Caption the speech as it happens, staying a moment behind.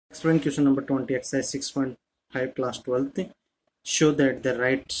Explain question number 20, exercise 6.5, class 12th. Show that the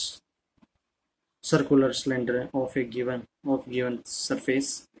right circular cylinder of given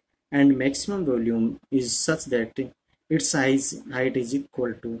surface and maximum volume is such that its height is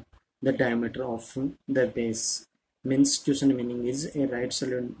equal to the diameter of the base. Means question meaning is a right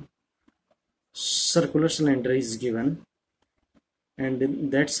circular cylinder is given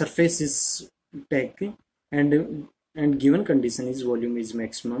and that surface is taken and given condition is volume is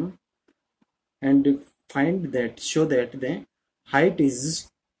maximum, and show that the height is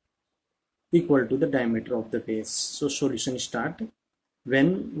equal to the diameter of the base. So solution start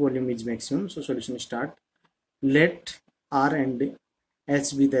when volume is maximum. So solution start. Let R and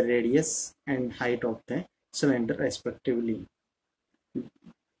H be the radius and height of the cylinder respectively.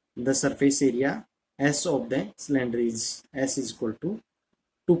 The surface area S of the cylinder is S is equal to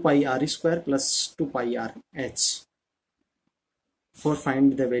 2 pi R square plus 2 pi R H. For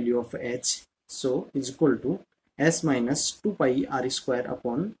find the value of H, so is equal to S minus 2 pi R square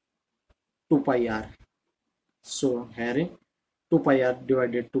upon 2 pi R. So here 2 pi R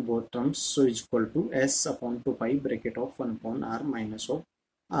divided to both terms, so is equal to S upon 2 pi bracket of 1 upon R minus of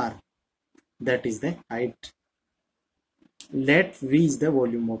R. That is the height. Let V is the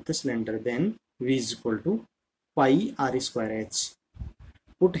volume of the cylinder, then V is equal to pi R square H.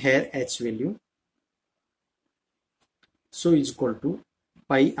 Put here H value. So is equal to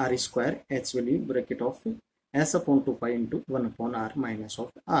pi R square H value bracket of S upon 2 pi into 1 upon R minus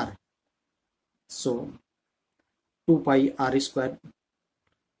of R. So 2 pi R square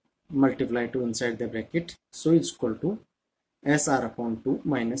multiply to inside the bracket, so is equal to SR upon 2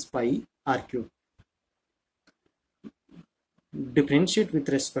 minus pi R cube. Differentiate with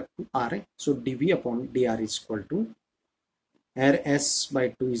respect to R, so dV upon dr is equal to, here S by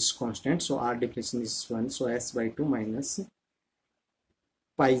 2 is constant, so R differentiation is 1, so S by 2 minus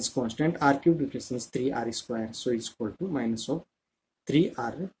pi is constant, R cube differentiation is 3R square, so is equal to minus of 3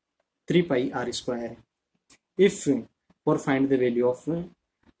 pi R square. If for find the value of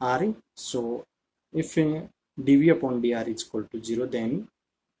R, so if dV upon dr is equal to 0, then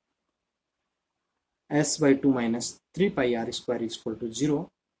S by 2 minus 3 pi R square is equal to 0,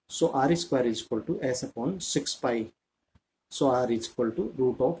 so R square is equal to S upon 6 pi, so R is equal to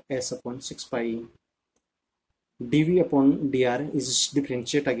root of S upon 6 pi. dV upon dr is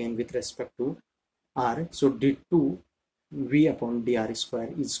differentiate again with respect to R, so d2 V upon dr square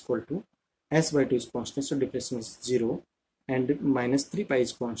is equal to S by 2 is constant, so differentiation is 0, and minus 3 pi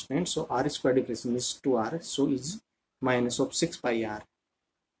is constant, so R square differentiation is 2R, so is minus of 6 pi R.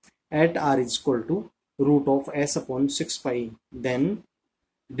 At R is equal to root of S upon 6 pi, then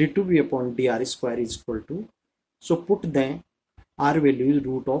d2V upon dr square is equal to, so put the R value is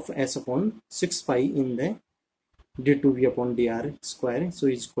root of S upon 6 pi in the d2V upon dr square, so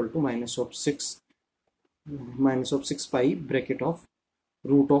is equal to minus of 6 pi bracket of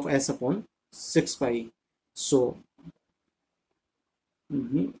root of S upon 6 pi, so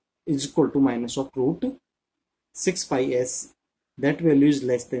is equal to minus of root 6 pi S. That value is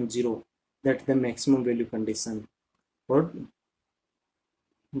less than 0, that the maximum value condition, or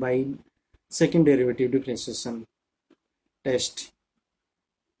by second derivative differentiation test.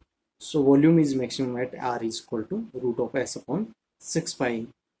 So volume is maximum at R is equal to root of S upon 6 pi.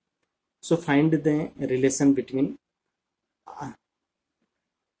 So find the relation between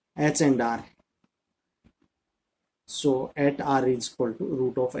H and R. So at R is equal to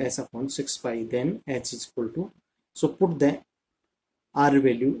root of S upon 6 pi, then H is equal to, so put the R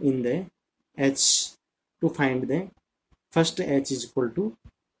value in the H to find the first H is equal to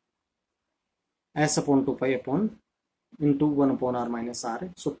S upon 2 pi upon into 1 upon R minus R.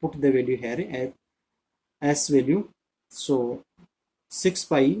 So put the value here at S value, so 6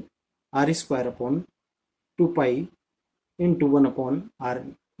 pi R square upon 2 pi into 1 upon R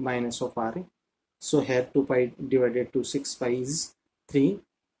minus of R. So here 2 pi divided to 6 pi is 3,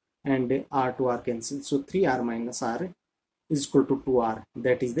 and R to R cancel, so 3R minus R is equal to 2R,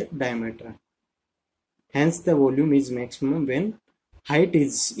 that is the diameter. Hence the volume is maximum when height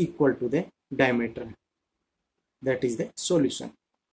is equal to the diameter. That is the solution.